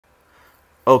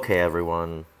Okay,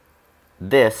 everyone,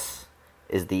 this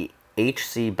is the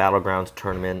HC Battlegrounds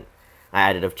tournament I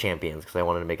added of champions because I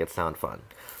wanted to make it sound fun.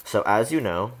 So, as you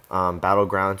know,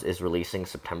 Battlegrounds is releasing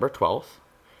September 12th,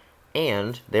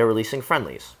 and they're releasing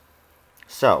friendlies.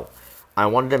 So, I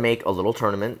wanted to make a little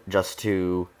tournament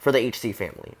for the HC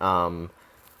family.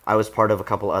 I was part of a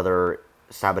couple other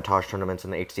sabotage tournaments in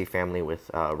the HC family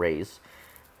with Rays,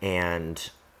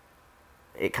 and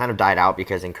it kind of died out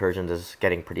because Incursions is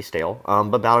getting pretty stale.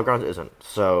 But Battlegrounds isn't.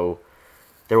 So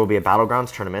there will be a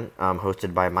Battlegrounds tournament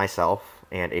hosted by myself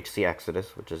and HC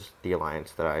Exodus, which is the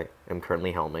alliance that I am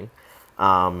currently helming.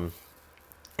 Um,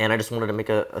 and I just wanted to make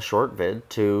a short vid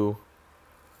to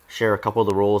share a couple of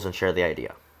the rules and share the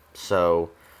idea.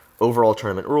 So, overall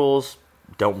tournament rules,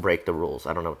 don't break the rules.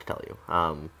 I don't know what to tell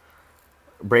you.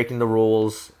 Breaking the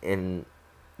rules in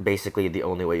basically the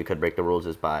only way you could break the rules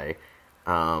is by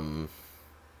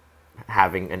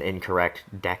having an incorrect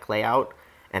deck layout,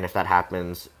 and if that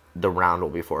happens, the round will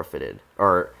be forfeited.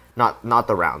 Or not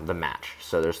the round, the match.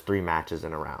 So there's 3 matches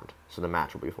in a round, so the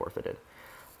match will be forfeited.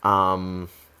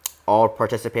 All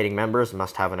participating members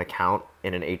must have an account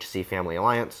in an HC Family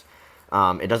Alliance.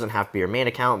 It doesn't have to be your main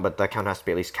account, but the account has to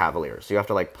be at least Cavalier. So you have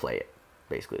to like play it,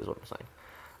 basically, is what I'm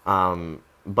saying.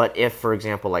 But if, for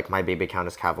example, like my baby account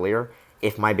is Cavalier,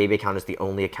 if my baby account is the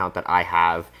only account that I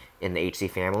have in the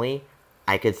HC family,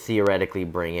 I could theoretically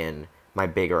bring in my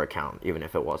bigger account, even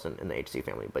if it wasn't in the HC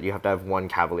family. But you have to have one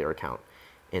Cavalier account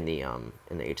in the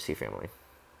HC family.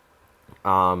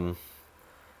 For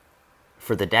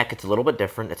the deck, it's a little bit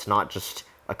different. It's not just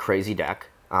a crazy deck.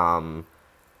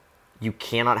 You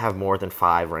cannot have more than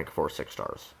 5 rank 4 6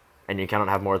 stars, and you cannot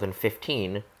have more than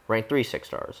 15 rank 3 6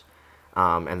 stars.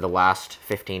 And the last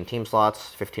 15 team slots,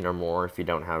 15 or more, if you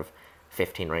don't have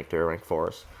 15 rank 3 or rank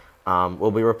 4s,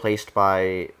 will be replaced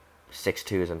by 6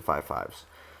 2s and 5 5s.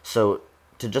 So,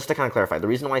 just to kind of clarify, the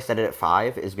reason why I set it at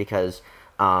 5 is because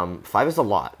 5 is a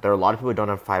lot. There are a lot of people who don't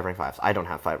have 5 rank 5s. I don't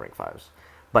have 5 rank 5s.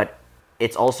 But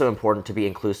it's also important to be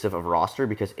inclusive of roster,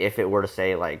 because if it were to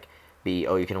say, like,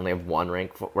 you can only have 1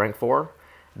 rank 4,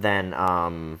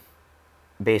 then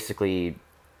basically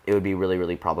it would be really,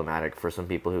 really problematic for some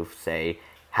people who, say,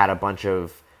 had a bunch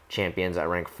of champions at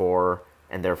rank 4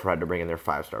 and therefore had to bring in their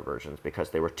 5-star versions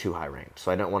because they were too high ranked.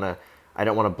 So I don't want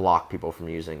to block people from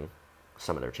using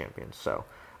some of their champions. So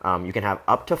you can have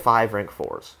up to 5 rank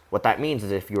 4s. What that means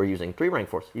is if you are using 3 rank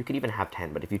 4s, you could even have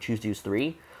 10. But if you choose to use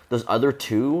 3, those other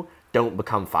 2 don't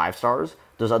become 5 stars.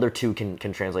 Those other 2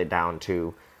 can translate down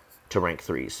to rank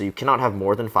 3. So you cannot have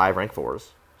more than 5 rank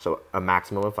 4s. So a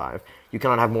maximum of 5. You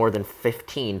cannot have more than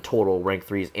 15 total rank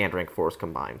 3s and rank 4s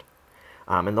combined.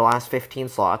 And the last 15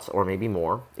 slots, or maybe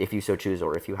more, if you so choose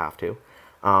or if you have to,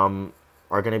 are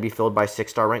going to be filled by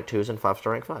 6-star rank 2s and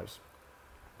 5-star rank 5s.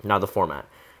 Now the format.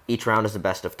 Each round is a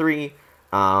best of 3.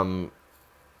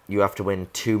 You have to win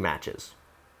 2 matches,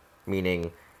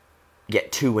 meaning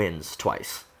get 2 wins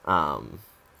twice.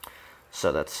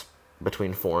 So that's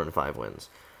between 4 and 5 wins.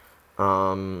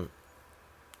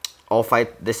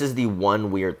 This is the one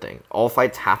weird thing. All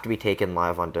fights have to be taken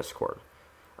live on Discord.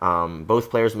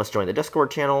 Both players must join the Discord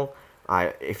channel.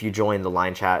 If you join the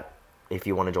line chat, if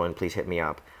you want to join, please hit me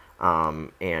up.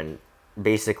 And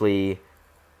basically,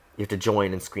 you have to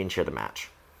join and screen share the match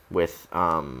with,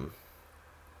 your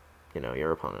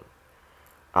opponent.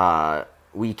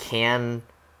 We can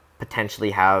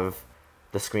potentially have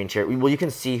the screen share. Well, you can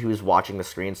see who's watching the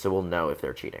screen, so we'll know if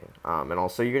they're cheating. And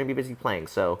also, you're going to be busy playing,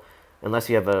 so unless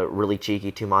you have a really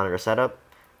cheeky 2-monitor setup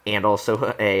and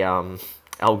also a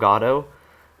Elgato,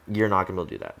 you're not going to be able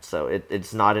to do that. So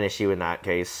it's not an issue in that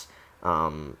case.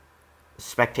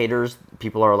 Spectators,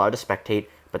 people are allowed to spectate,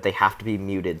 but they have to be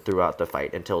muted throughout the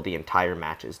fight until the entire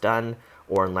match is done,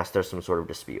 or unless there's some sort of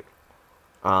dispute.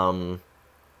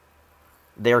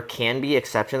 There can be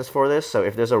exceptions for this, so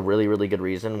if there's a really, really good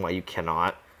reason why you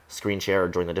cannot screen share or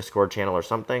join the Discord channel or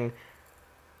something,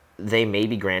 they may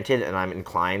be granted, and I'm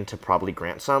inclined to probably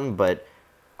grant some, but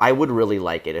I would really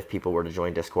like it if people were to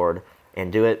join Discord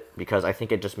and do it, because I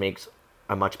think it just makes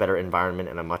a much better environment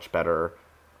and a much better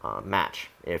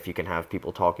match if you can have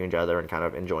people talking to each other and kind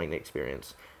of enjoying the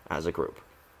experience as a group.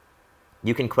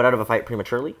 You can quit out of a fight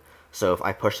prematurely, so if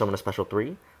I push someone a special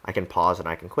 3, I can pause and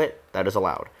I can quit. That is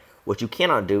allowed. What you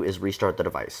cannot do is restart the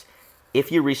device.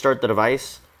 If you restart the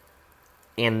device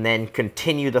and then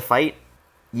continue the fight,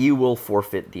 you will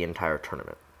forfeit the entire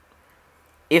tournament.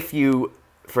 If you,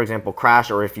 for example,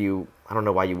 crash, or if you, I don't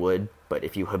know why you would, but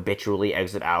if you habitually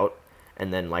exit out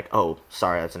and then like, oh,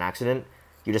 sorry, that's an accident,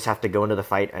 you just have to go into the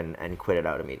fight and quit it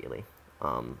out immediately.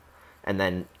 And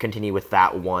then continue with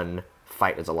that one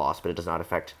fight as a loss, but it does not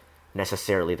affect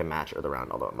necessarily the match or the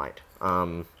round, although it might.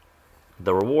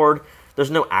 The reward,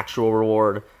 there's no actual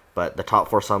reward, but the top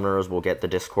 4 summoners will get the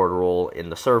Discord role in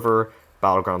the server,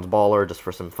 Battlegrounds Baller, just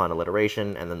for some fun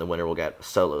alliteration, and then the winner will get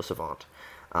Solo Savant.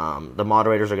 The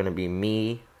moderators are going to be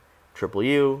me, Triple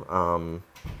U,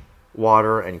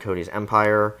 Water, and Cody's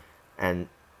Empire, and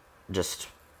just,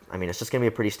 I mean, it's just going to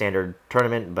be a pretty standard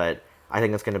tournament, but I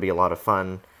think it's going to be a lot of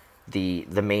fun. The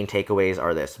main takeaways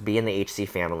are this: be in the HC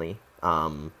family.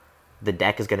 The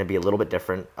deck is going to be a little bit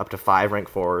different, up to 5 rank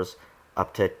 4s,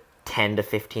 up to 10 to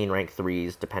 15 rank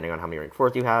 3s, depending on how many rank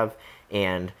 4s you have,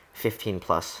 and 15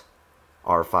 plus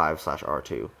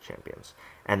R5/R2 champions.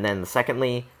 And then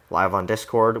secondly, live on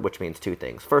Discord, which means 2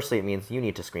 things. Firstly, it means you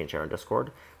need to screen share on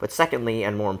Discord. But secondly,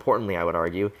 and more importantly, I would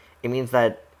argue, it means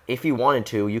that if you wanted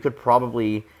to, you could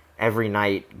probably every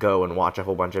night go and watch a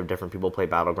whole bunch of different people play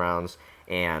Battlegrounds.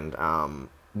 And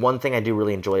one thing I do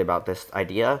really enjoy about this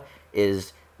idea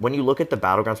is when you look at the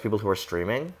Battlegrounds people who are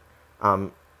streaming,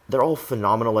 they're all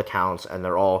phenomenal accounts, and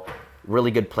they're all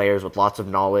really good players with lots of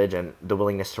knowledge and the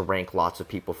willingness to rank lots of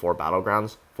people for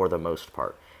Battlegrounds for the most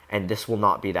part. And this will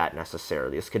not be that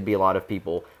necessarily. This could be a lot of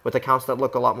people with accounts that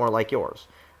look a lot more like yours.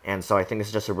 And so I think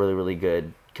it's just a really, really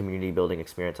good community building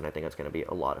experience, and I think it's going to be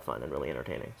a lot of fun and really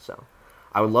entertaining. So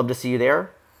I would love to see you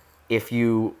there. If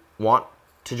you want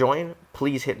to join,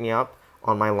 please hit me up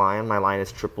on my line. My line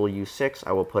is U6.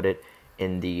 I will put it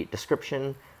in the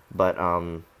description, but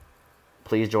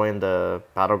please join the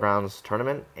Battlegrounds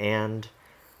tournament, and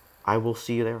I will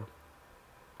see you there.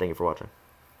 Thank you for watching.